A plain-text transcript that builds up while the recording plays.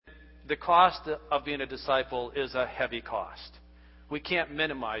the cost of being a disciple is a heavy cost. We can't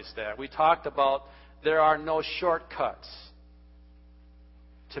minimize that. We talked about there are no shortcuts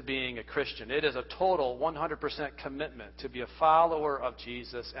to being a Christian. It is a total 100% commitment to be a follower of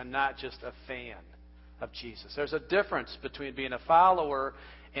Jesus and not just a fan of Jesus. There's a difference between being a follower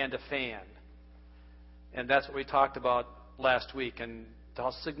and a fan. And that's what we talked about last week and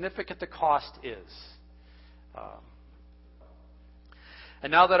how significant the cost is. And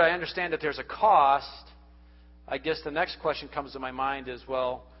now that I understand that there's a cost, I guess the next question comes to my mind is,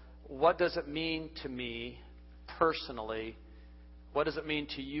 well, what does it mean to me personally? What does it mean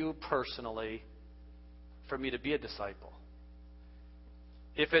to you personally for me to be a disciple?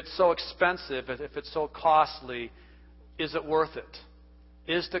 If it's so expensive, if it's so costly, is it worth it?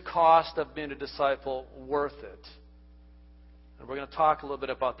 Is the cost of being a disciple worth it? And we're going to talk a little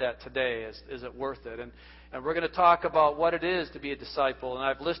bit about that today. Is it worth it? And we're going to talk about what it is to be a disciple. And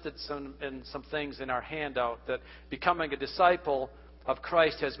I've listed some things in our handout that becoming a disciple of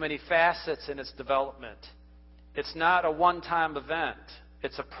Christ has many facets in its development. It's not a one-time event.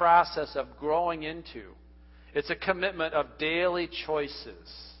 It's a process of growing into. It's a commitment of daily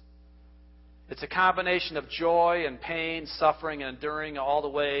choices. It's a combination of joy and pain, suffering and enduring all the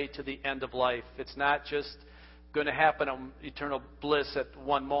way to the end of life. It's not just going to happen in eternal bliss at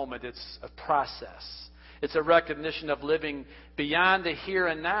one moment. It's a process. It's a recognition of living beyond the here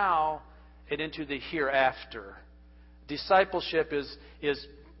and now and into the hereafter. Discipleship is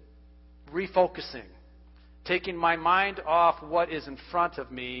refocusing. Taking my mind off what is in front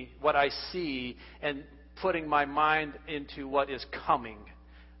of me, what I see, and putting my mind into what is coming,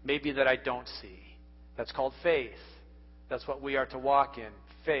 maybe that I don't see. That's called faith. That's what we are to walk in,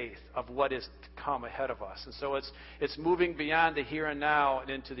 faith of what is to come ahead of us. And so it's moving beyond the here and now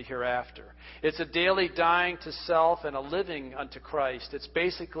and into the hereafter. It's a daily dying to self and a living unto Christ. It's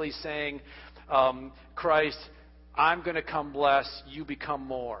basically saying, Christ, I'm going to come less, you become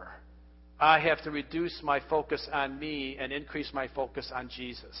more. I have to reduce my focus on me and increase my focus on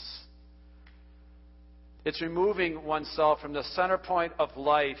Jesus. It's removing oneself from the center point of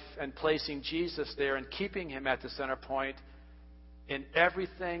life and placing Jesus there and keeping Him at the center point in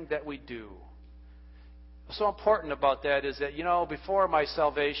everything that we do. What's so important about that is that, before my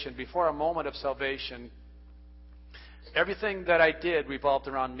salvation, before a moment of salvation, everything that I did revolved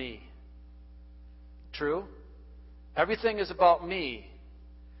around me. True? Everything is about me.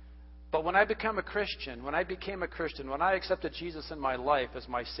 But when I became a Christian, when I accepted Jesus in my life as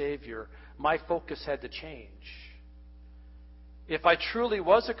my Savior, my focus had to change. If I truly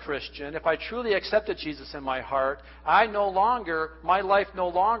was a Christian, if I truly accepted Jesus in my heart, my life no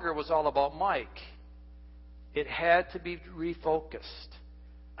longer was all about Mike. It had to be refocused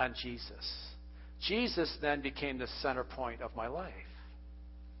on Jesus. Jesus then became the center point of my life,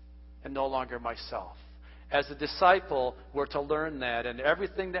 and no longer myself. As a disciple, we're to learn that, and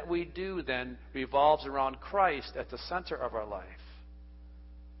everything that we do then revolves around Christ at the center of our life.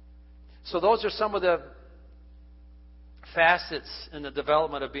 So those are some of the facets in the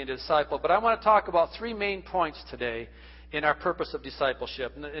development of being a disciple. But I want to talk about three main points today in our purpose of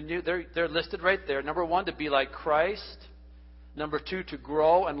discipleship. And they're listed right there. Number one, to be like Christ. Number two, to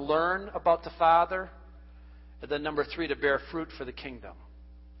grow and learn about the Father. And then number three, to bear fruit for the kingdom.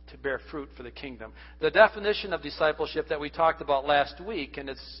 To bear fruit for the kingdom. The definition of discipleship that we talked about last week, and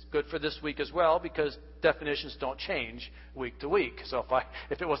it's good for this week as well because definitions don't change week to week. So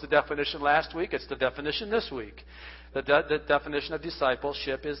if it was the definition last week, it's the definition this week. The definition of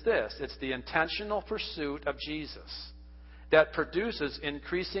discipleship is this. It's the intentional pursuit of Jesus that produces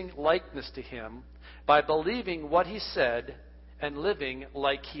increasing likeness to Him by believing what He said and living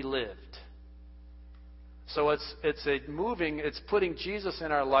like He lived. So it's putting Jesus in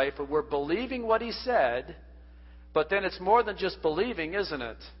our life, and we're believing what He said, but then it's more than just believing, isn't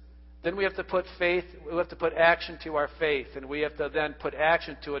it? Then we have to put faith, we have to put action to our faith, and we have to then put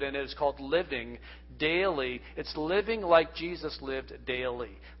action to it, and it is called living daily. It's living like Jesus lived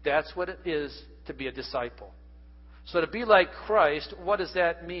daily. That's what it is to be a disciple. So to be like Christ, what does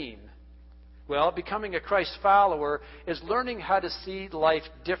that mean? Well, becoming a Christ follower is learning how to see life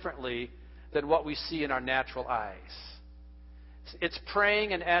differently than what we see in our natural eyes. It's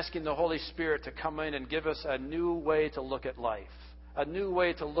praying and asking the Holy Spirit to come in and give us a new way to look at life, a new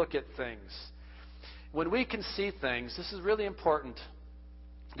way to look at things. When we can see things, this is really important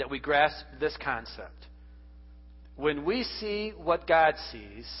that we grasp this concept. When we see what God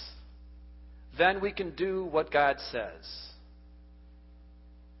sees, then we can do what God says.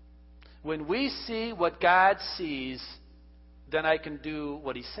 When we see what God sees, then I can do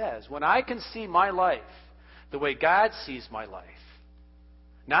what He says. When I can see my life the way God sees my life,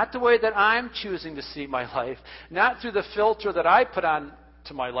 Not the way that I'm choosing to see my life. Not through the filter that I put on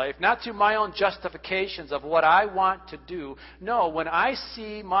to my life. Not through my own justifications of what I want to do. No, when I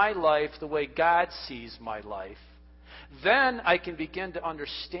see my life the way God sees my life, then I can begin to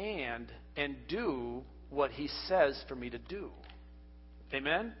understand and do what He says for me to do.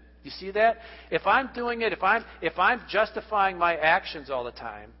 Amen? You see that? If I'm doing it, if I'm justifying my actions all the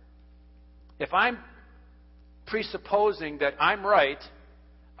time, if I'm presupposing that I'm right,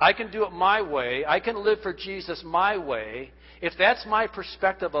 I can do it my way, I can live for Jesus my way, if that's my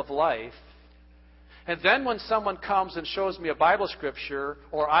perspective of life, and then when someone comes and shows me a Bible scripture,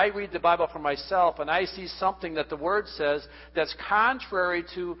 or I read the Bible for myself and I see something that the Word says that's contrary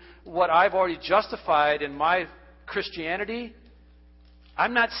to what I've already justified in my Christianity,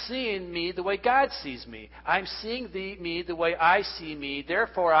 I'm not seeing me the way God sees me. I'm seeing me the way I see me.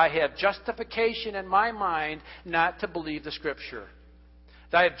 Therefore, I have justification in my mind not to believe the Scripture.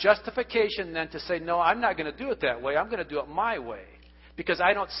 I have justification then to say, no, I'm not going to do it that way. I'm going to do it my way because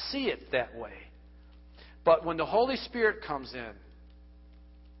I don't see it that way. But when the Holy Spirit comes in,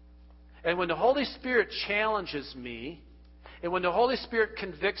 and when the Holy Spirit challenges me, and when the Holy Spirit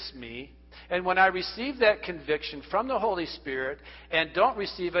convicts me, and when I receive that conviction from the Holy Spirit and don't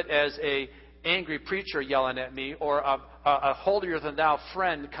receive it as an angry preacher yelling at me or a holier-than-thou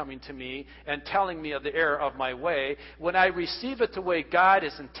friend coming to me and telling me of the error of my way, when I receive it the way God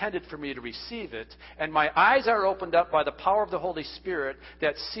has intended for me to receive it, and my eyes are opened up by the power of the Holy Spirit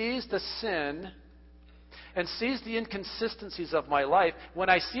that sees the sin and sees the inconsistencies of my life, when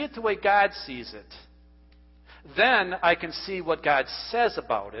I see it the way God sees it, then I can see what God says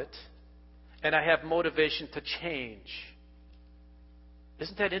about it, and I have motivation to change.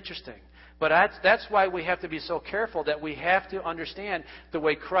 Isn't that interesting? But that's why we have to be so careful that we have to understand the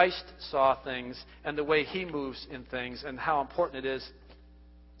way Christ saw things and the way He moves in things and how important it is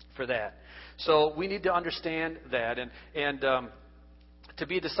for that. So we need to understand that. And to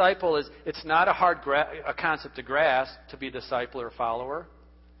be a disciple it's not a hard a concept to grasp, to be a disciple or follower.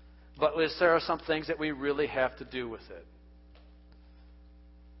 But there are some things that we really have to do with it.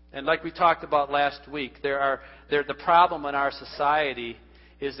 And like we talked about last week, the problem in our society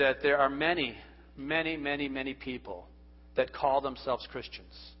is that there are many, many, many, many people that call themselves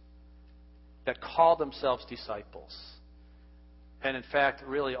Christians, that call themselves disciples. And in fact,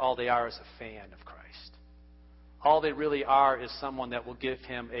 really all they are is a fan of Christ. All they really are is someone that will give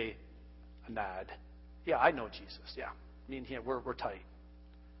Him a nod. Yeah, I know Jesus. Yeah, me and Him, we're tight.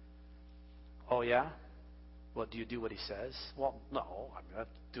 Oh, yeah? Well, do you do what He says? Well, no, I don't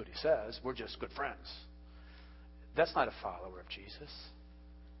do what He says. We're just good friends. That's not a follower of Jesus.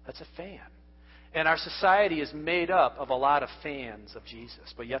 That's a fan. And our society is made up of a lot of fans of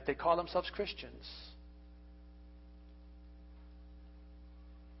Jesus, but yet they call themselves Christians.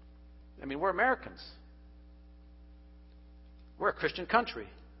 I mean, we're Americans. We're a Christian country.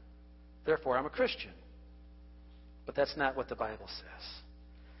 Therefore, I'm a Christian. But that's not what the Bible says.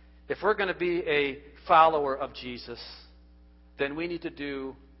 If we're going to be a follower of Jesus, then we need to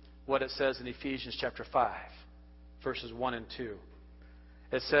do what it says in Ephesians chapter 5, verses 1 and 2.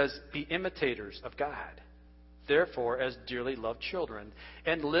 It says, be imitators of God, therefore, as dearly loved children,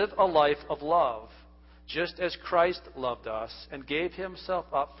 and live a life of love, just as Christ loved us and gave Himself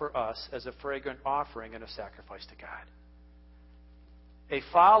up for us as a fragrant offering and a sacrifice to God. A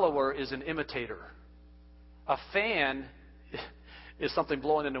follower is an imitator. A fan is something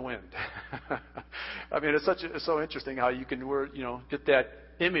blowing in the wind. I mean, it's so interesting how you can get that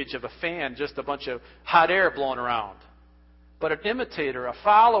image of a fan, just a bunch of hot air blowing around. But an imitator, a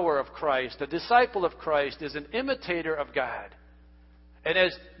follower of Christ, a disciple of Christ, is an imitator of God. And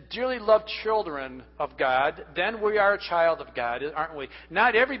as dearly loved children of God, then we are a child of God, aren't we?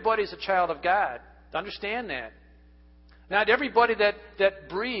 Not everybody's a child of God. Understand that. Not everybody that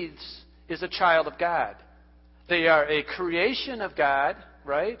breathes is a child of God. They are a creation of God,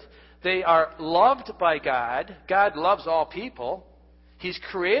 right? They are loved by God. God loves all people. He's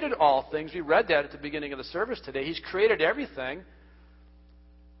created all things. We read that at the beginning of the service today. He's created everything.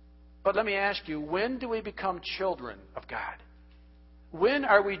 But let me ask you, when do we become children of God? When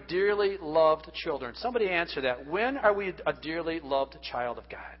are we dearly loved children? Somebody answer that. When are we a dearly loved child of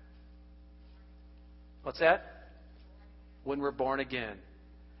God? What's that? When we're born again.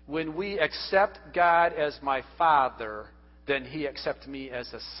 When we accept God as my Father, then He accepts me as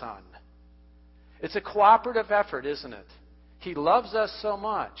a son. It's a cooperative effort, isn't it? He loves us so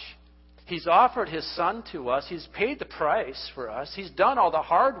much. He's offered His Son to us. He's paid the price for us. He's done all the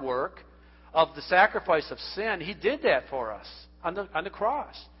hard work of the sacrifice of sin. He did that for us on the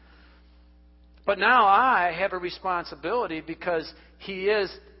cross. But now I have a responsibility because He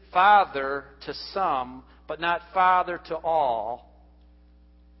is Father to some, but not Father to all.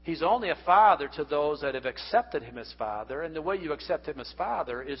 He's only a Father to those that have accepted Him as Father, and the way you accept Him as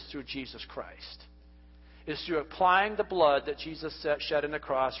Father is through Jesus Christ. Is through applying the blood that Jesus shed on the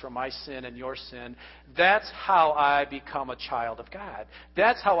cross for my sin and your sin. That's how I become a child of God.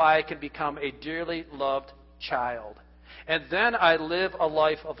 That's how I can become a dearly loved child. And then I live a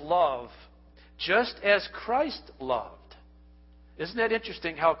life of love, just as Christ loved. Isn't that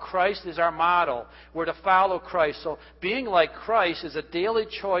interesting how Christ is our model? We're to follow Christ. So being like Christ is a daily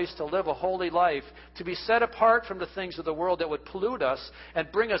choice to live a holy life, to be set apart from the things of the world that would pollute us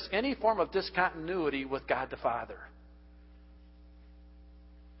and bring us any form of discontinuity with God the Father.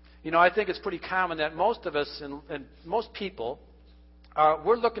 You know, I think it's pretty common that most of us and most people,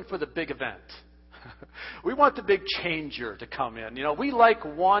 we're looking for the big event. We want the big changer to come in. You know, we like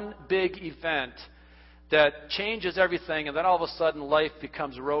one big event that changes everything, and then all of a sudden life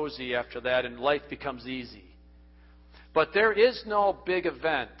becomes rosy after that, and life becomes easy. But there is no big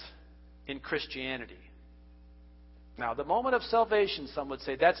event in Christianity. Now, the moment of salvation, some would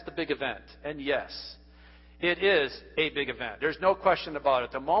say, that's the big event. And yes, it is a big event. There's no question about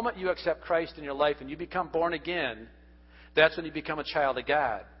it. The moment you accept Christ in your life and you become born again, that's when you become a child of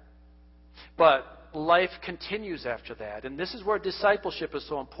God. But life continues after that. And this is where discipleship is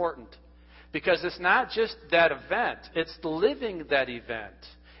so important. Because it's not just that event. It's living that event.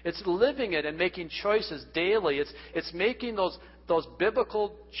 It's living it and making choices daily. It's making those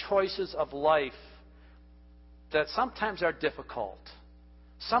biblical choices of life that sometimes are difficult.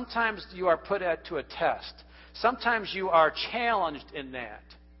 Sometimes you are put to a test. Sometimes you are challenged in that.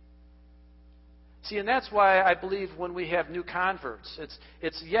 See, and that's why I believe when we have new converts,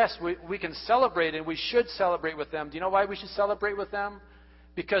 it's yes, we can celebrate and we should celebrate with them. Do you know why we should celebrate with them?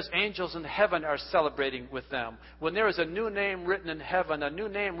 Because angels in heaven are celebrating with them. When there is a new name written in heaven, a new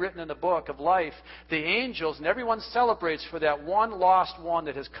name written in the book of life, the angels and everyone celebrates for that one lost one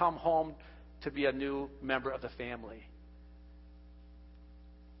that has come home to be a new member of the family.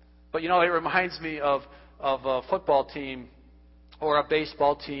 But you know, it reminds me of a football team or a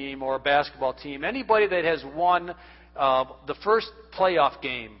baseball team or a basketball team. Anybody that has won the first playoff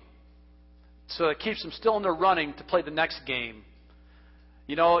game, so it keeps them still in their running to play the next game.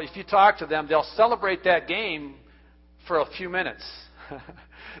 You know, if you talk to them, they'll celebrate that game for a few minutes.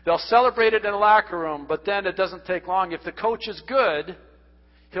 They'll celebrate it in the locker room, but then it doesn't take long. If the coach is good,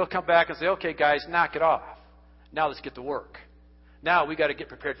 he'll come back and say, okay, guys, knock it off. Now let's get to work. Now we got to get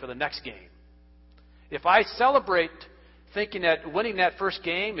prepared for the next game. If I celebrate thinking that winning that first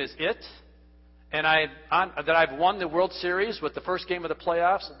game is it, and that I've won the World Series with the first game of the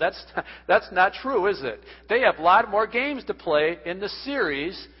playoffs, that's not true, is it? They have a lot more games to play in the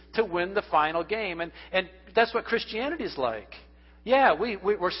series to win the final game. And that's what Christianity is like. Yeah,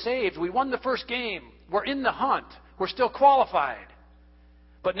 we're saved. We won the first game. We're in the hunt. We're still qualified.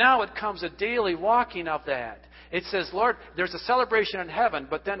 But now it comes a daily walking of that. It says, Lord, there's a celebration in heaven,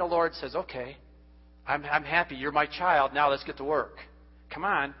 but then the Lord says, okay, I'm happy. You're my child. Now let's get to work. Come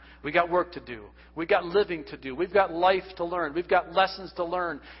on. We got work to do. We got living to do. We've got life to learn. We've got lessons to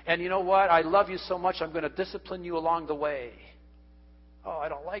learn. And you know what? I love you so much, I'm going to discipline you along the way. Oh, I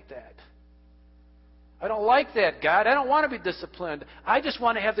don't like that. I don't like that, God. I don't want to be disciplined. I just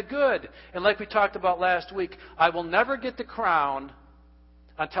want to have the good. And like we talked about last week, I will never get the crown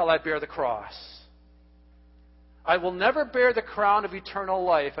until I bear the cross. I will never bear the crown of eternal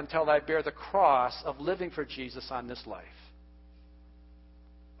life until I bear the cross of living for Jesus on this life.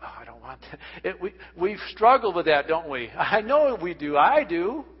 Oh, I don't want that. We struggle with that, don't we? I know we do. I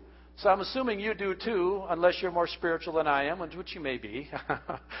do. So I'm assuming you do too, unless you're more spiritual than I am, which you may be.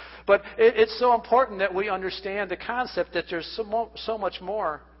 But it's so important that we understand the concept that there's so much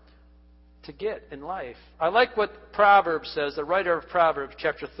more to get in life. I like what Proverbs says, the writer of Proverbs,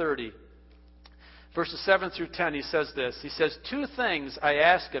 chapter 30, verses 7 through 10. He says this. He says, 2 things I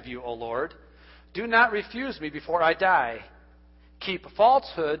ask of you, O Lord. Do not refuse me before I die. Keep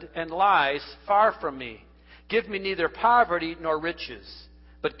falsehood and lies far from me. Give me neither poverty nor riches,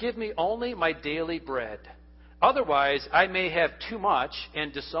 but give me only my daily bread. Otherwise, I may have too much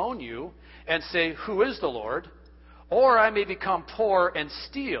and disown you and say, who is the Lord? Or I may become poor and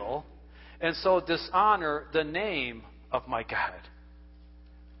steal, and so dishonor the name of my God.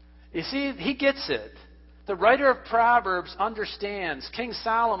 You see, he gets it. The writer of Proverbs understands, King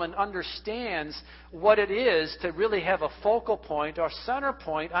Solomon understands what it is to really have a focal point or center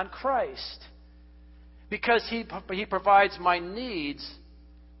point on Christ. Because he provides my needs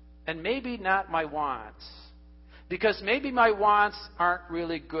and maybe not my wants. Because maybe my wants aren't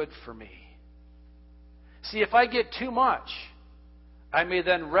really good for me. See, if I get too much, I may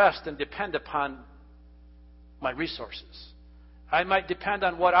then rest and depend upon my resources. I might depend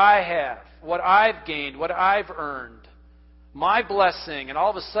on what I have, what I've gained, what I've earned, my blessing, and all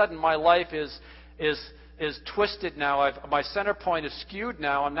of a sudden my life is twisted now. My center point is skewed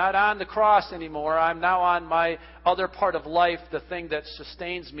now. I'm not on the cross anymore. I'm now on my other part of life, the thing that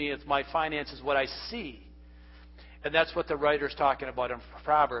sustains me. It's my finances, what I see. And that's what the writer's talking about in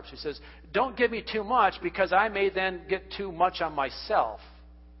Proverbs. He says, don't give me too much because I may then get too much on myself.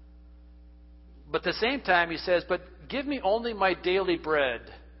 But at the same time, he says, but give me only my daily bread.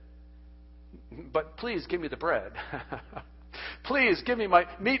 But please give me the bread. Please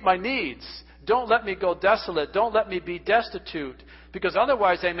meet my needs. Don't let me go desolate. Don't let me be destitute. Because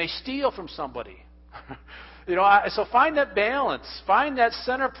otherwise I may steal from somebody. So find that balance. Find that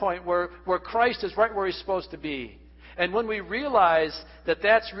center point where Christ is right where He's supposed to be. And when we realize that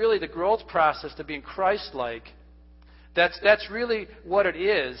that's really the growth process to being Christ-like, that's really what it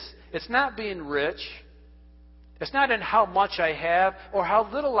is. It's not being rich. It's not in how much I have or how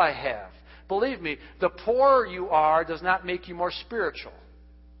little I have. Believe me, the poorer you are does not make you more spiritual.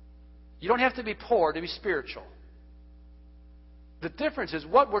 You don't have to be poor to be spiritual. The difference is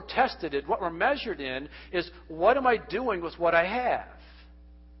what we're tested in, what we're measured in, is what am I doing with what I have?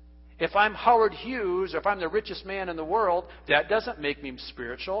 If I'm Howard Hughes, or if I'm the richest man in the world, that doesn't make me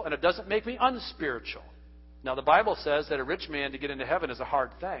spiritual, and it doesn't make me unspiritual. Now, the Bible says that a rich man to get into heaven is a hard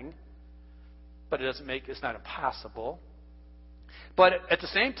thing, but it's not impossible. But at the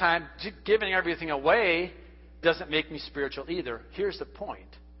same time, giving everything away doesn't make me spiritual either. Here's the point.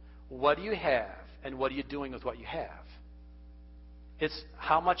 What do you have, and what are you doing with what you have? It's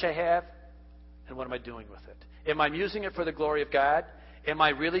how much I have, and what am I doing with it? Am I using it for the glory of God? Am I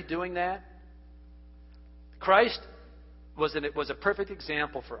really doing that? Christ was a perfect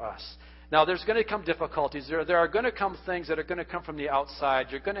example for us. Now, there's going to come difficulties. There are going to come things that are going to come from the outside.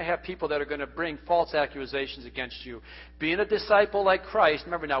 You're going to have people that are going to bring false accusations against you. Being a disciple like Christ,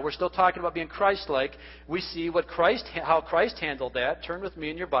 remember now, we're still talking about being Christ-like. We see how Christ handled that. Turn with me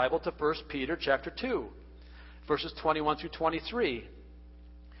in your Bible to 1 Peter chapter 2, verses 21 through 23.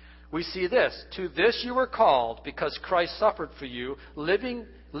 We see this. To this you were called, because Christ suffered for you, leaving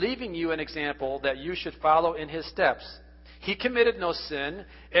you an example that you should follow in His steps. He committed no sin,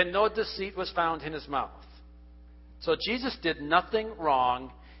 and no deceit was found in His mouth. So Jesus did nothing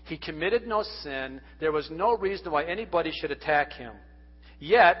wrong. He committed no sin. There was no reason why anybody should attack Him.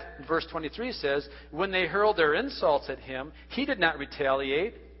 Yet, verse 23 says, when they hurled their insults at Him, He did not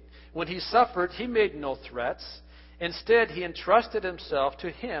retaliate. When He suffered, He made no threats. Instead, He entrusted Himself to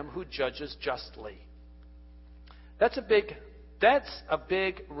Him who judges justly. That's a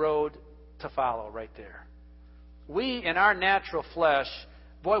big road to follow right there. We, in our natural flesh,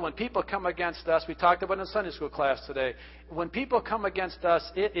 when people come against us, we talked about it in Sunday school class today, when people come against us,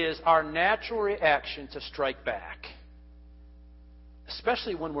 it is our natural reaction to strike back.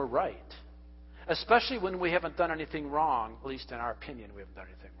 Especially when we're right. Especially when we haven't done anything wrong, at least in our opinion, we haven't done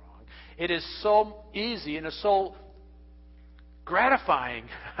anything wrong. It is so easy and it's so gratifying.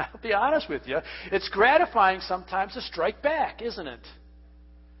 I'll be honest with you. It's gratifying sometimes to strike back, isn't it?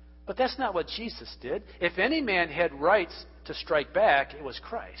 But that's not what Jesus did. If any man had rights to strike back, it was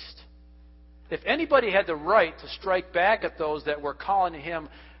Christ. If anybody had the right to strike back at those that were calling Him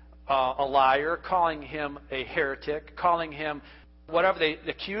a liar, calling Him a heretic, calling Him whatever they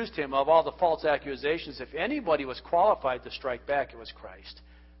accused Him of, all the false accusations, if anybody was qualified to strike back, it was Christ.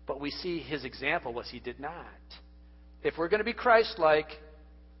 But we see His example was He did not. If we're going to be Christ-like,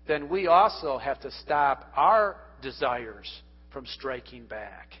 then we also have to stop our desires from striking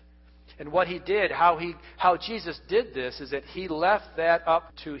back. And what He did, how Jesus did this, is that He left that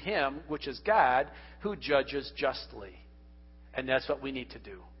up to Him, which is God, who judges justly. And that's what we need to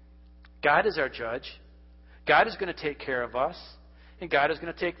do. God is our judge. God is going to take care of us. And God is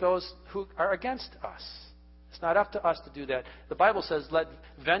going to take those who are against us. It's not up to us to do that. The Bible says, let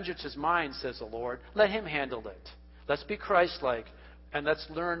vengeance is mine, says the Lord. Let Him handle it. Let's be Christ-like. And let's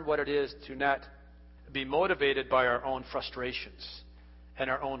learn what it is to not be motivated by our own frustrations and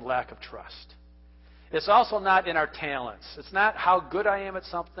our own lack of trust. It's also not in our talents. It's not how good I am at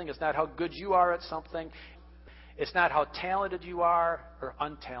something. It's not how good you are at something. It's not how talented you are or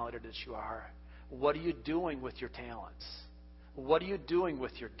untalented as you are. What are you doing with your talents? What are you doing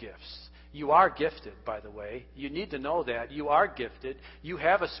with your gifts? You are gifted, by the way. You need to know that. You are gifted. You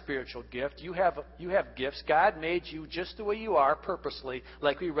have a spiritual gift. You have gifts. God made you just the way you are purposely,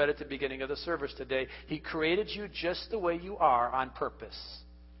 like we read at the beginning of the service today. He created you just the way you are on purpose.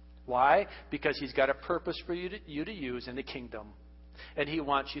 Why? Because He's got a purpose for you to use in the kingdom. And He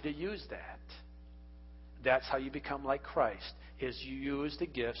wants you to use that. That's how you become like Christ, is you use the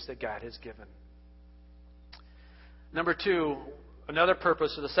gifts that God has given. Number 2, another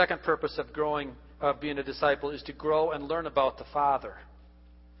purpose, or the second purpose of being a disciple, is to grow and learn about the Father.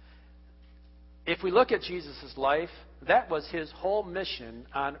 If we look at Jesus' life, that was his whole mission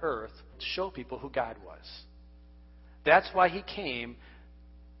on earth, to show people who God was. That's why he came,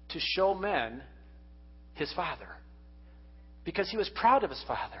 to show men his Father. Because he was proud of his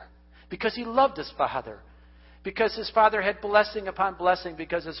Father. Because he loved his Father. Because his Father had blessing upon blessing,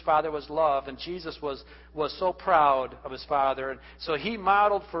 because his Father was love. And Jesus was so proud of his Father. And so he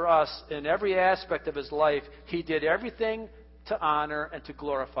modeled for us in every aspect of his life. He did everything to honor and to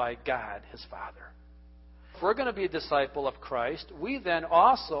glorify God, his Father. If we're going to be a disciple of Christ, we then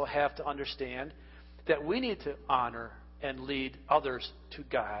also have to understand that we need to honor and lead others to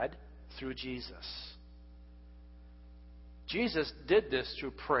God through Jesus. Jesus did this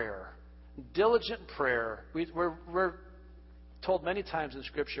through prayer. Diligent prayer. We're told many times in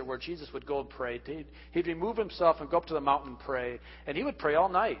Scripture where Jesus would go and pray. He'd remove himself and go up to the mountain and pray. And he would pray all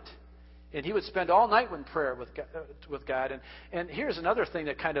night. And he would spend all night in prayer with God. And here's another thing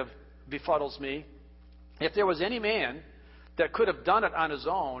that kind of befuddles me. If there was any man that could have done it on his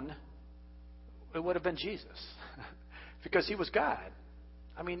own, it would have been Jesus. Because he was God.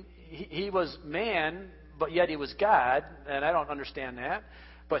 I mean, he was man, but yet he was God. And I don't understand that.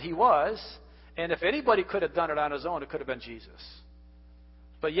 But he was. And if anybody could have done it on his own, it could have been Jesus.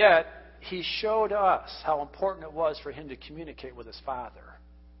 But yet, he showed us how important it was for him to communicate with his Father.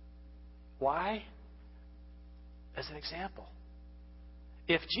 Why? As an example.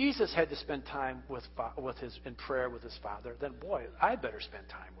 If Jesus had to spend time in prayer with his Father, then boy, I better spend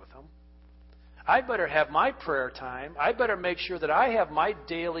time with him. I better have my prayer time. I better make sure that I have my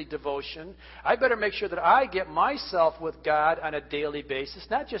daily devotion. I better make sure that I get myself with God on a daily basis,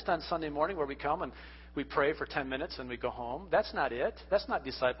 not just on Sunday morning where we come and we pray for 10 minutes and we go home. That's not it. That's not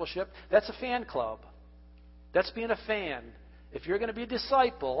discipleship. That's a fan club. That's being a fan. If you're going to be a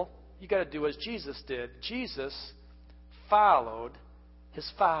disciple, you got to do as Jesus did. Jesus followed his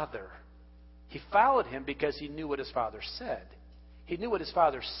Father. He followed him because he knew what his Father said. He knew what his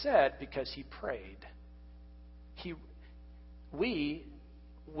Father said because he prayed. We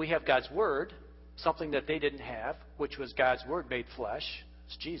have God's Word, something that they didn't have, which was God's Word made flesh.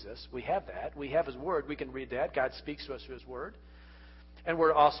 It's Jesus. We have that. We have his Word. We can read that. God speaks to us through his Word. And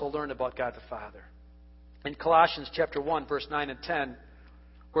we're also learn about God the Father. In Colossians chapter 1, verse 9 and 10,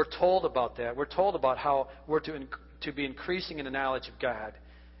 we're told about that. We're told about how we're to be increasing in the knowledge of God.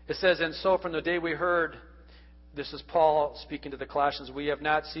 It says, and so from the day we heard, this is Paul speaking to the Colossians, we have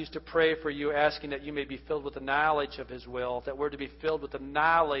not ceased to pray for you, asking that you may be filled with the knowledge of his will, that we're to be filled with the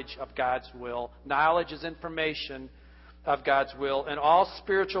knowledge of God's will. Knowledge is information of God's will, and all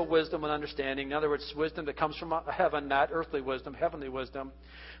spiritual wisdom and understanding. In other words, wisdom that comes from heaven, not earthly wisdom, heavenly wisdom,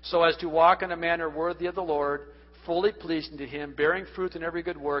 so as to walk in a manner worthy of the Lord, fully pleasing to him, bearing fruit in every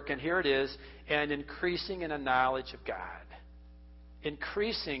good work, and here it is, and increasing in the knowledge of God.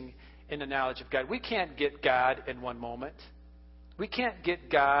 Increasing in the knowledge of God. We can't get God in one moment. We can't get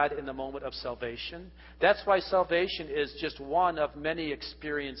God in the moment of salvation. That's why salvation is just one of many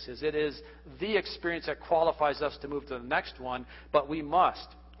experiences. It is the experience that qualifies us to move to the next one, but we must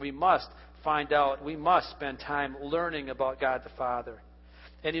find out, we must spend time learning about God the Father.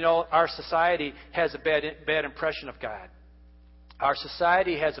 And you know, our society has a bad impression of God. Our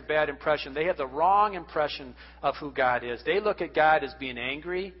society has a bad impression. They have the wrong impression of who God is. They look at God as being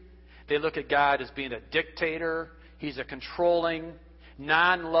angry. They look at God as being a dictator. He's a controlling,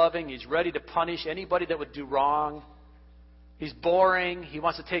 non-loving. He's ready to punish anybody that would do wrong. He's boring. He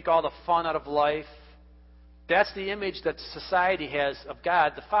wants to take all the fun out of life. That's the image that society has of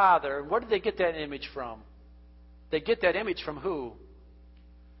God the Father. And where do they get that image from? They get that image from who?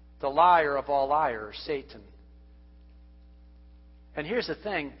 The liar of all liars, Satan. And here's the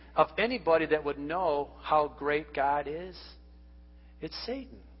thing. Of anybody that would know how great God is, it's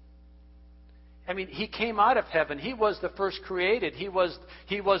Satan. I mean, he came out of heaven. He was the first created. He was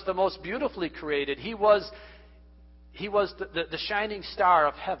the most beautifully created. He was the shining star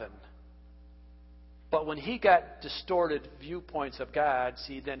of heaven. But when he got distorted viewpoints of God,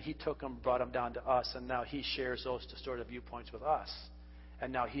 see, then he took them, brought them down to us, and now he shares those distorted viewpoints with us.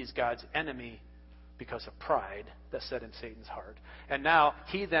 And now he's God's enemy because of pride that's set in Satan's heart. And now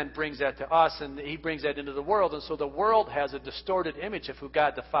he then brings that to us, and he brings that into the world. And so the world has a distorted image of who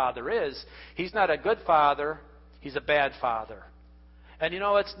God the Father is. He's not a good father. He's a bad father. And you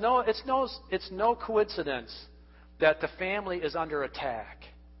know, it's no coincidence that the family is under attack.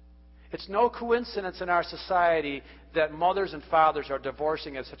 It's no coincidence in our society that mothers and fathers are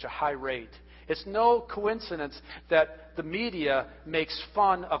divorcing at such a high rate. It's no coincidence that the media makes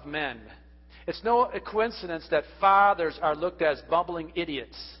fun of men. It's no coincidence that fathers are looked at as bumbling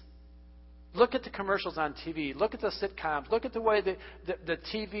idiots. Look at the commercials on TV. Look at the sitcoms. Look at the way the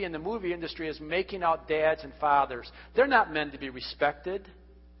TV and the movie industry is making out dads and fathers. They're not meant to be respected.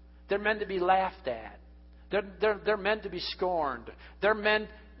 They're meant to be laughed at. They're meant to be scorned. They're meant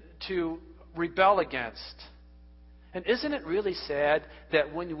to rebel against. And isn't it really sad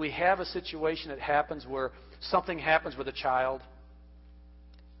that when we have a situation that happens where something happens with a child,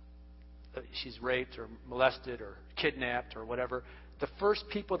 she's raped or molested or kidnapped or whatever, the first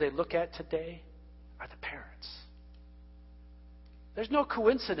people they look at today are the parents. There's no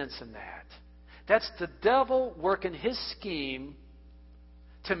coincidence in that. That's the devil working his scheme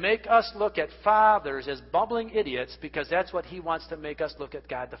to make us look at fathers as bumbling idiots, because that's what he wants to make us look at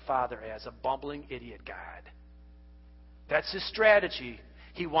God the Father as, a bumbling idiot God. That's his strategy.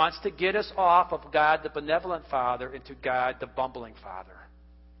 He wants to get us off of God the benevolent Father into God the bumbling Father.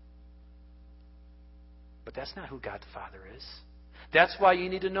 But that's not who God the Father is. That's why you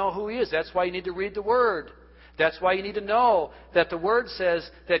need to know who He is. That's why you need to read the Word. That's why you need to know that the Word says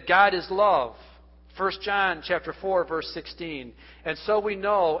that God is love. 1 John chapter 4, verse 16. And so we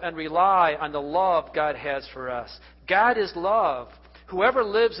know and rely on the love God has for us. God is love. Whoever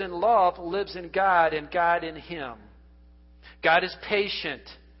lives in love lives in God and God in him. God is patient.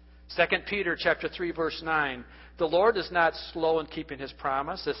 2 Peter chapter 3, verse 9. The Lord is not slow in keeping His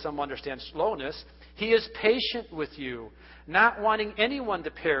promise, as some understand slowness. He is patient with you, not wanting anyone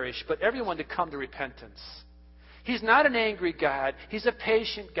to perish, but everyone to come to repentance. He's not an angry God. He's a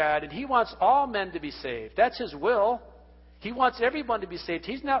patient God, and He wants all men to be saved. That's His will. He wants everyone to be saved.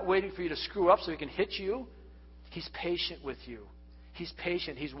 He's not waiting for you to screw up so He can hit you. He's patient with you. He's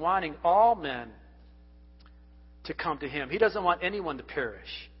patient. He's wanting all men to come to Him. He doesn't want anyone to perish.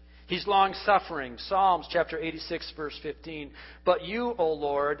 He's long-suffering. Psalms chapter 86, verse 15. But you, O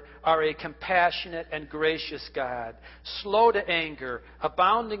Lord, are a compassionate and gracious God, slow to anger,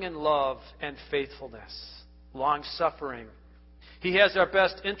 abounding in love and faithfulness. Long-suffering. He has our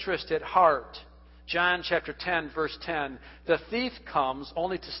best interest at heart. John chapter 10, verse 10. The thief comes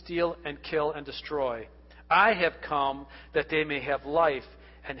only to steal and kill and destroy. I have come that they may have life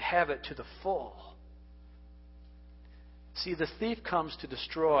and have it to the full. See, the thief comes to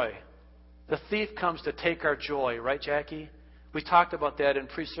destroy. The thief comes to take our joy. Right, Jackie? We talked about that in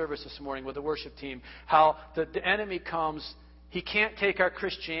pre-service this morning with the worship team. How the enemy comes. He can't take our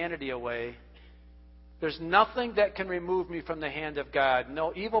Christianity away. There's nothing that can remove me from the hand of God.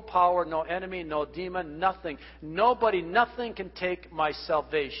 No evil power, no enemy, no demon, nothing. Nobody, nothing can take my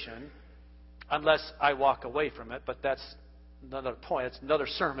salvation unless I walk away from it. But that's another point. It's another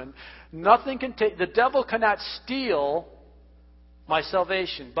sermon. Nothing can take, the devil cannot steal my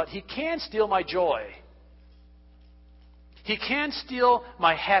salvation, but he can steal my joy. He can steal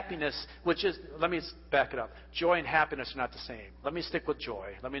my happiness, which is, let me back it up. Joy and happiness are not the same. Let me stick with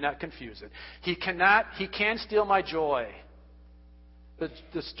joy. Let me not confuse it. He can steal my joy.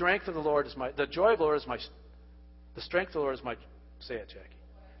 The strength of the Lord is the joy of the Lord is the strength of the Lord is say it, Jackie.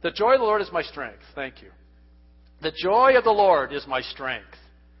 The joy of the Lord is my strength. Thank you. The joy of the Lord is my strength.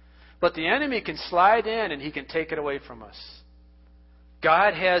 But the enemy can slide in and he can take it away from us.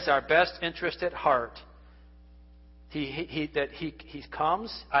 God has our best interest at heart. He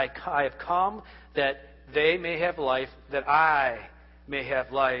comes, I have come that they may have life, that I may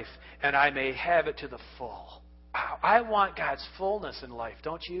have life, and I may have it to the full. Wow, I want God's fullness in life,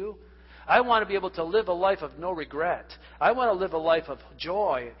 don't you? I want to be able to live a life of no regret. I want to live a life of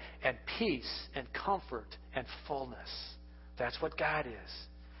joy and peace and comfort and fullness. That's what God is.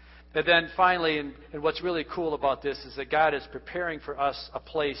 And then finally, and what's really cool about this is that God is preparing for us a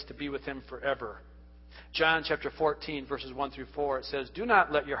place to be with Him forever. John chapter 14, verses 1 through 4, it says, Do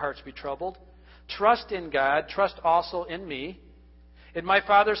not let your hearts be troubled. Trust in God. Trust also in me. In my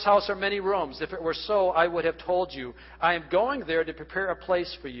Father's house are many rooms. If it were so, I would have told you. I am going there to prepare a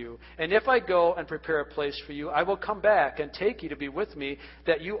place for you. And if I go and prepare a place for you, I will come back and take you to be with me,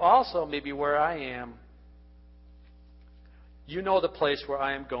 that you also may be where I am. You know the place where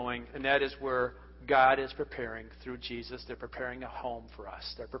I am going, and that is where God is preparing through Jesus. They're preparing a home for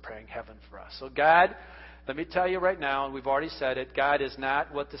us. They're preparing heaven for us. So God, let me tell you right now, and we've already said it, God is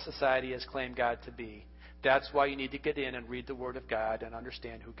not what the society has claimed God to be. That's why you need to get in and read the Word of God and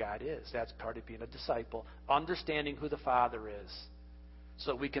understand who God is. That's part of being a disciple, understanding who the Father is,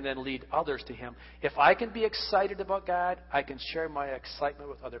 so we can then lead others to Him. If I can be excited about God, I can share my excitement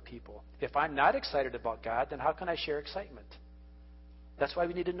with other people. If I'm not excited about God, then how can I share excitement? That's why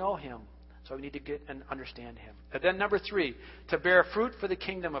we need to know Him. So we need to get and understand Him. And then number 3, to bear fruit for the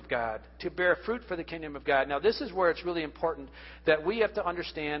kingdom of God. To bear fruit for the kingdom of God. Now this is where it's really important that we have to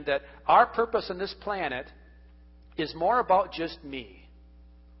understand that our purpose on this planet is more about just me.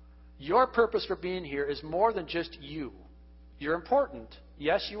 Your purpose for being here is more than just you. You're important.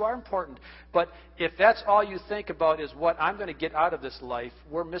 Yes, you are important. But if that's all you think about is what I'm going to get out of this life,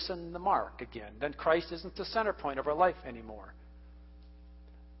 we're missing the mark again. Then Christ isn't the center point of our life anymore.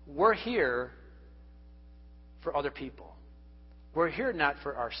 We're here for other people. We're here not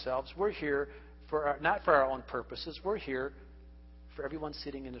for ourselves. We're here not for our own purposes. We're here for everyone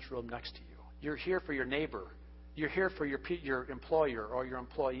sitting in this room next to you. You're here for your neighbor. You're here for your employer or your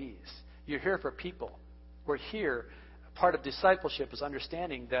employees. You're here for people. We're here. Part of discipleship is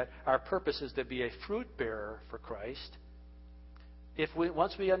understanding that our purpose is to be a fruit bearer for Christ.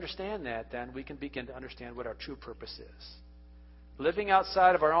 Once we understand that, then we can begin to understand what our true purpose is. Living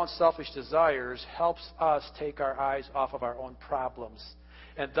outside of our own selfish desires helps us take our eyes off of our own problems.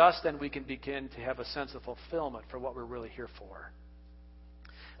 And thus, then, we can begin to have a sense of fulfillment for what we're really here for.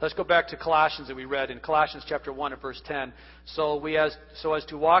 Let's go back to Colossians that we read in Colossians chapter 1 and verse 10. So as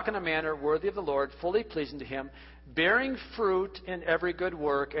to walk in a manner worthy of the Lord, fully pleasing to Him, bearing fruit in every good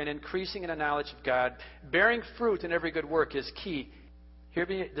work and increasing in the knowledge of God. Bearing fruit in every good work is key. Hear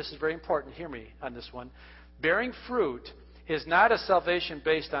me, this is very important. Hear me on this one. Bearing fruit is not a salvation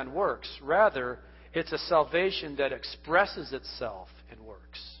based on works. Rather, it's a salvation that expresses itself in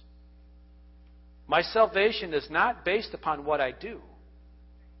works. My salvation is not based upon what I do,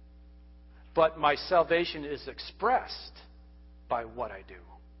 but my salvation is expressed by what I do.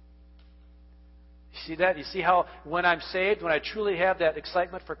 You see that? You see how when I'm saved, when I truly have that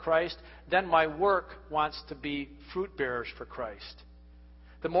excitement for Christ, then my work wants to be fruit bearers for Christ.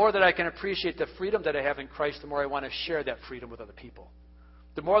 The more that I can appreciate the freedom that I have in Christ, the more I want to share that freedom with other people.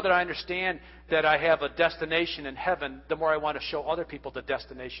 The more that I understand that I have a destination in heaven, the more I want to show other people the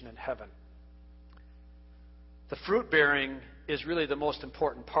destination in heaven. The fruit bearing is really the most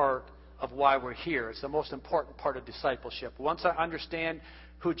important part of why we're here. It's the most important part of discipleship. Once I understand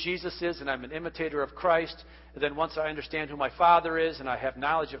who Jesus is and I'm an imitator of Christ, and then once I understand who my Father is and I have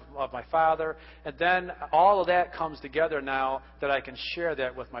knowledge of my Father, and then all of that comes together now that I can share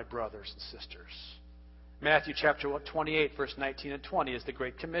that with my brothers and sisters. Matthew chapter 28, verse 19 and 20 is the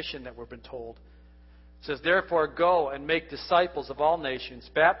Great Commission that we've been told. It says, "Therefore go and make disciples of all nations,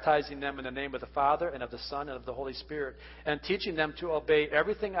 baptizing them in the name of the Father and of the Son and of the Holy Spirit, and teaching them to obey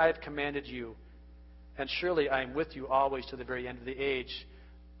everything I have commanded you. And surely I am with you always to the very end of the age."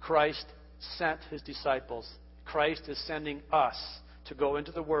 Christ sent His disciples. Christ is sending us to go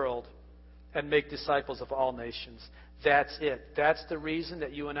into the world and make disciples of all nations. That's it. That's the reason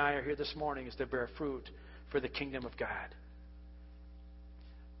that you and I are here this morning, is to bear fruit for the kingdom of God.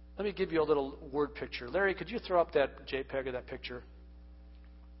 Let me give you a little word picture. Larry, could you throw up that JPEG of that picture?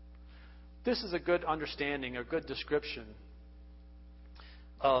 This is a good understanding, a good description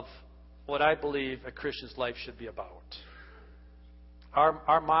of what I believe a Christian's life should be about.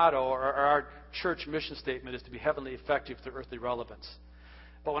 Our motto, or our church mission statement, is to be heavenly effective through earthly relevance.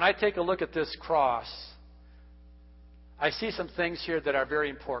 But when I take a look at this cross, I see some things here that are very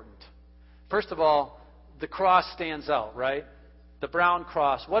important. First of all, the cross stands out, right? The brown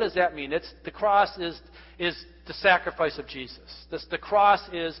cross. What does that mean? The cross is the sacrifice of Jesus. The cross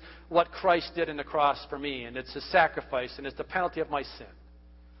is what Christ did in the cross for me, and it's His sacrifice, and it's the penalty of my sin.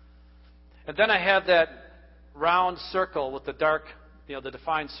 And then I have that round circle with the dark, the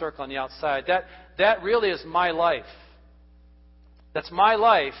defined circle on the outside. That really is my life. That's my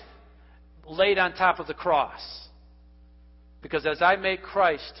life laid on top of the cross. Because as I make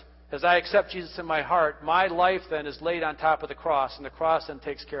Christ, as I accept Jesus in my heart, my life then is laid on top of the cross, and the cross then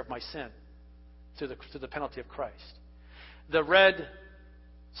takes care of my sin through the penalty of Christ. The red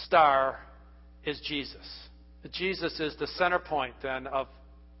star is Jesus. Jesus is the center point then of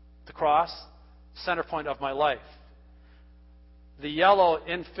the cross, center point of my life. The yellow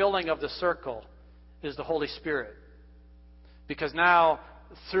infilling of the circle is the Holy Spirit. Because now,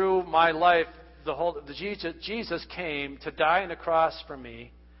 through my life, Jesus came to die on the cross for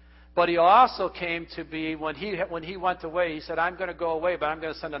me. But He also came to be, when he went away, He said, "I'm going to go away, but I'm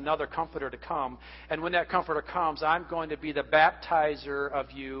going to send another Comforter to come. And when that Comforter comes, I'm going to be the baptizer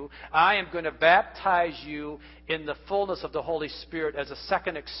of you. I am going to baptize you in the fullness of the Holy Spirit as a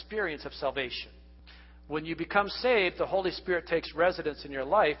second experience of salvation." When you become saved, the Holy Spirit takes residence in your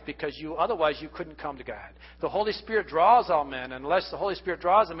life, because otherwise you couldn't come to God. The Holy Spirit draws all men. And unless the Holy Spirit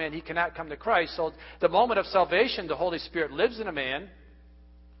draws a man, he cannot come to Christ. So the moment of salvation, the Holy Spirit lives in a man.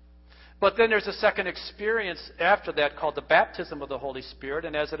 But then there's a second experience after that called the baptism of the Holy Spirit.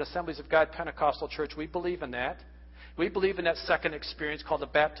 And as an Assemblies of God Pentecostal church, we believe in that. We believe in that second experience called the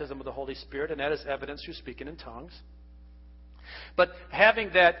baptism of the Holy Spirit, and that is evidence through speaking in tongues. But having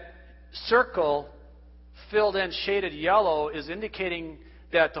that circle filled in, shaded yellow, is indicating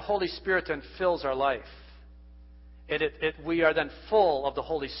that the Holy Spirit then fills our life. We are then full of the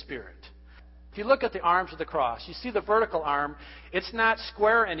Holy Spirit. If you look at the arms of the cross, you see the vertical arm. It's not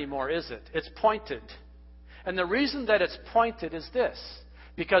square anymore, is it? It's pointed. And the reason that it's pointed is this.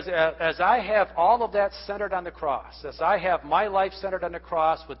 Because as I have all of that centered on the cross, as I have my life centered on the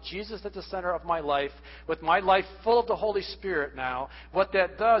cross, with Jesus at the center of my life, with my life full of the Holy Spirit now, what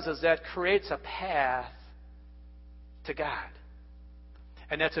that does is that creates a path to God.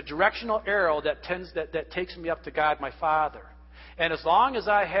 And that's a directional arrow that takes me up to God, my Father. And as long as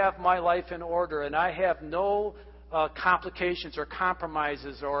I have my life in order and I have no complications or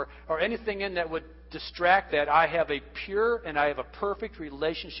compromises or anything in that would distract that, I have a pure and I have a perfect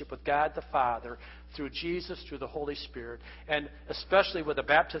relationship with God the Father through Jesus, through the Holy Spirit. And especially with the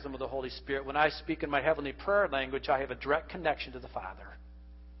baptism of the Holy Spirit, when I speak in my heavenly prayer language, I have a direct connection to the Father.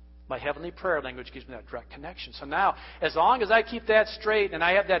 My heavenly prayer language gives me that direct connection. So now, as long as I keep that straight and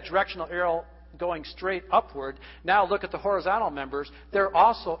I have that directional arrow going straight upward, now look at the horizontal members. They're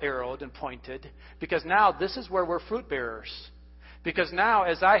also arrowed and pointed, because now this is where we're fruit bearers. Because now,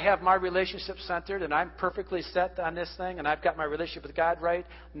 as I have my relationship centered and I'm perfectly set on this thing and I've got my relationship with God right,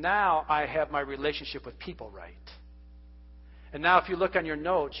 now I have my relationship with people right. And now if you look on your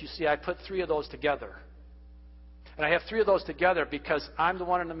notes, you see I put 3 of those together. And I have 3 of those together because I'm the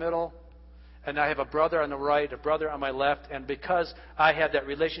one in the middle, and I have a brother on the right, a brother on my left, and because I have that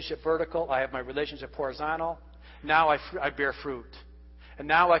relationship vertical, I have my relationship horizontal, now I bear fruit. And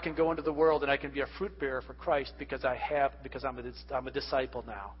now I can go into the world and I can be a fruit bearer for Christ because I'm a disciple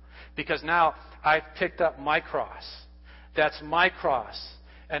now. Because now I've picked up my cross. That's my cross.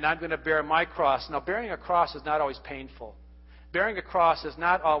 And I'm going to bear my cross. Now, bearing a cross is not always painful. Bearing a cross is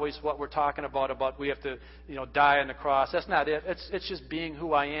not always what we're talking about we have to, die on the cross. That's not it. It's just being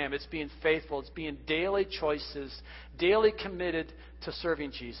who I am. It's being faithful. It's being daily choices, daily committed to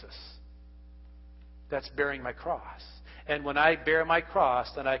serving Jesus. That's bearing my cross. And when I bear my cross,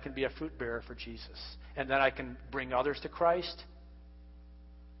 then I can be a fruit bearer for Jesus. And then I can bring others to Christ.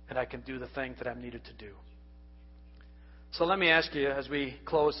 And I can do the thing that I'm needed to do. So let me ask you as we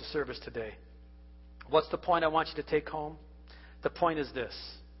close the service today, what's the point I want you to take home? The point is this.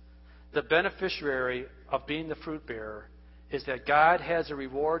 The beneficiary of being the fruit bearer is that God has a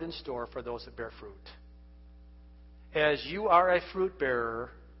reward in store for those that bear fruit. As you are a fruit bearer,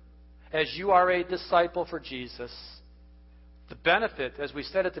 as you are a disciple for Jesus, the benefit, as we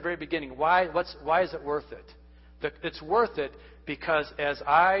said at the very beginning, why is it worth it? It's worth it because as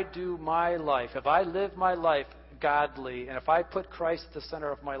I do my life, if I live my life godly, and if I put Christ at the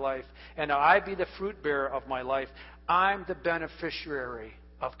center of my life, and I be the fruit bearer of my life, I'm the beneficiary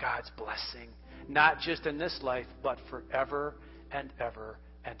of God's blessing, not just in this life, but forever and ever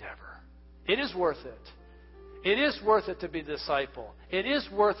and ever. It is worth it. It is worth it to be a disciple. It is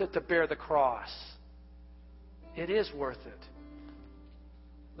worth it to bear the cross. It is worth it.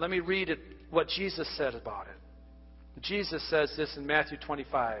 Let me read it, what Jesus said about it. Jesus says this in Matthew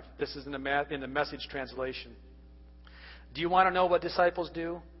 25. This is in the Message translation. Do you want to know what disciples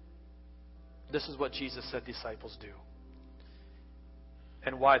do? This is what Jesus said disciples do.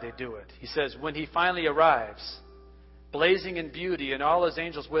 And why they do it. He says, when he finally arrives, blazing in beauty and all his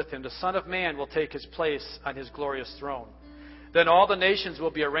angels with him, the Son of Man will take his place on his glorious throne. Then all the nations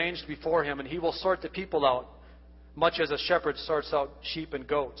will be arranged before him, and he will sort the people out, much as a shepherd sorts out sheep and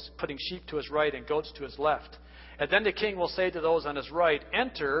goats, putting sheep to his right and goats to his left. And then the king will say to those on his right,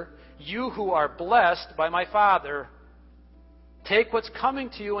 enter, you who are blessed by my Father. Take what's coming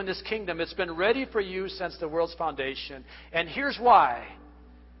to you in this kingdom. It's been ready for you since the world's foundation. And here's why.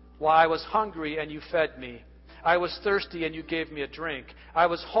 Why I was hungry and you fed me. I was thirsty and you gave me a drink. I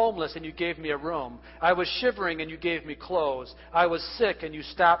was homeless and you gave me a room. I was shivering and you gave me clothes. I was sick and you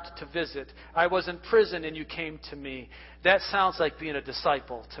stopped to visit. I was in prison and you came to me. That sounds like being a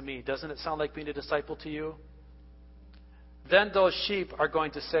disciple to me. Doesn't it sound like being a disciple to you? Then those sheep are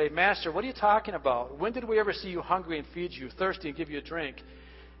going to say, Master, what are you talking about? When did we ever see you hungry and feed you, thirsty and give you a drink?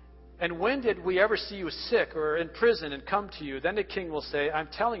 And when did we ever see you sick or in prison and come to you? Then the king will say, I'm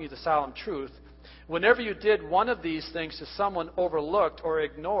telling you the solemn truth. Whenever you did one of these things to someone overlooked or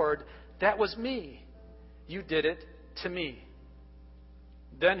ignored, that was me. You did it to me.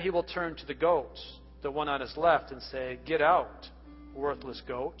 Then he will turn to the goats, the one on his left, and say, get out, worthless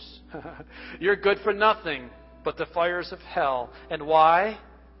goats. You're good for nothing but the fires of hell. And why?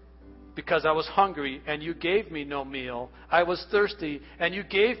 because I was hungry, and you gave me no meal. I was thirsty, and you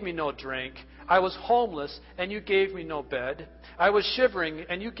gave me no drink. I was homeless, and you gave me no bed. I was shivering,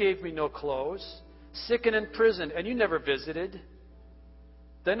 and you gave me no clothes. Sick and in prison, and you never visited.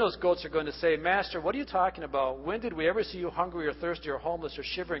 Then those goats are going to say, Master, what are you talking about? When did we ever see you hungry or thirsty or homeless or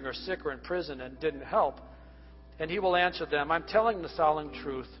shivering or sick or in prison and didn't help? And he will answer them, I'm telling the solemn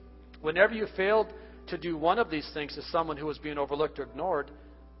truth. Whenever you failed to do one of these things to someone who was being overlooked or ignored,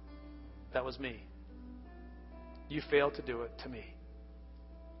 that was me. You failed to do it to me.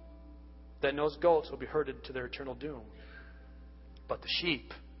 Then those goats will be herded to their eternal doom, but the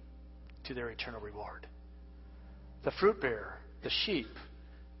sheep to their eternal reward. The fruit bearer, the sheep,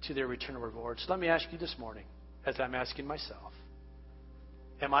 to their eternal reward. So let me ask you this morning, as I'm asking myself,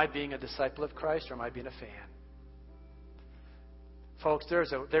 am I being a disciple of Christ or am I being a fan? Folks,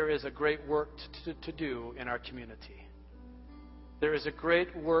 there is a great work to do in our community. There is a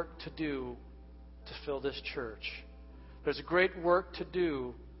great work to do to fill this church. There's a great work to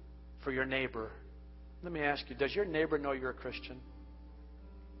do for your neighbor. Let me ask you, does your neighbor know you're a Christian?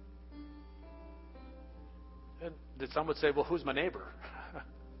 And some would say, well, who's my neighbor?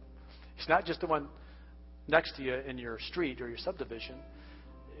 It's not just the one next to you in your street or your subdivision.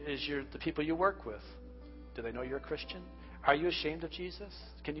 It's the people you work with. Do they know you're a Christian? Are you ashamed of Jesus?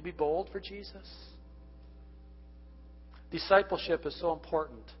 Can you be bold for Jesus? Discipleship is so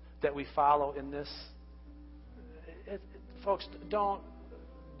important that we follow in this. Folks, don't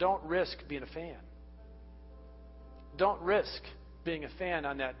risk being a fan. Don't risk being a fan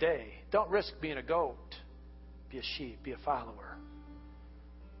on that day. Don't risk being a goat. Be a sheep. Be a follower.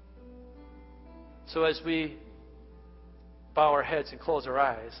 So as we bow our heads and close our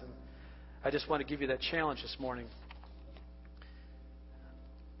eyes, and I just want to give you that challenge this morning.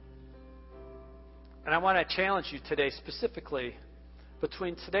 And I want to challenge you today specifically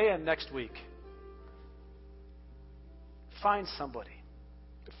between today and next week. Find somebody.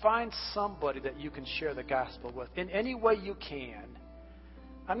 Find somebody that you can share the gospel with in any way you can.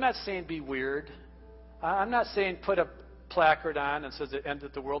 I'm not saying be weird. I'm not saying put a placard on and says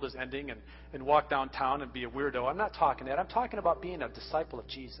that the world is ending and walk downtown and be a weirdo. I'm not talking that. I'm talking about being a disciple of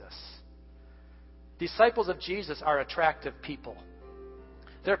Jesus. Disciples of Jesus are attractive people.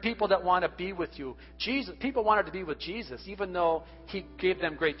 They're people that want to be with you. People wanted to be with Jesus, even though He gave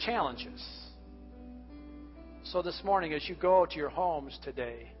them great challenges. So this morning, as you go to your homes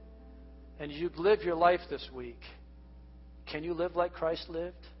today, and you live your life this week, can you live like Christ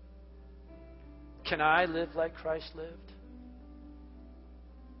lived? Can I live like Christ lived?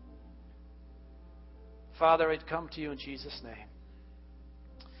 Father, I come to you in Jesus' name.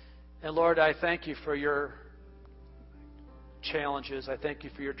 And Lord, I thank you for your challenges. I thank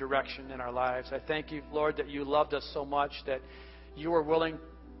you for your direction in our lives. I thank you, Lord, that you loved us so much that you were willing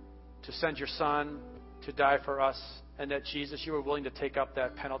to send your Son to die for us, and that, Jesus, you were willing to take up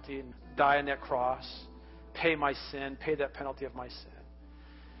that penalty and die on that cross, pay my sin, pay that penalty of my sin.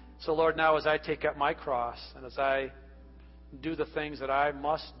 So, Lord, now as I take up my cross and as I do the things that I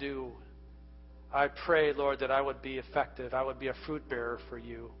must do, I pray, Lord, that I would be effective. I would be a fruit bearer for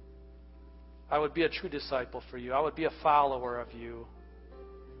you. I would be a true disciple for you. I would be a follower of you.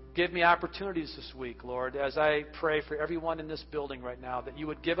 Give me opportunities this week, Lord, as I pray for everyone in this building right now, that you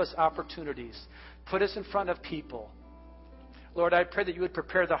would give us opportunities. Put us in front of people. Lord, I pray that you would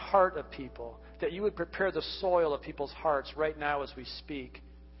prepare the heart of people, that you would prepare the soil of people's hearts right now as we speak,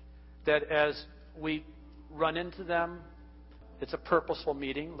 that as we run into them, it's a purposeful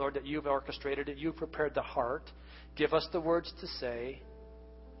meeting, Lord, that you've orchestrated it. You've prepared the heart. Give us the words to say.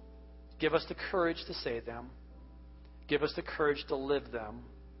 Give us the courage to say them. Give us the courage to live them.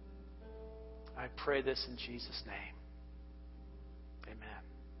 I pray this in Jesus' name.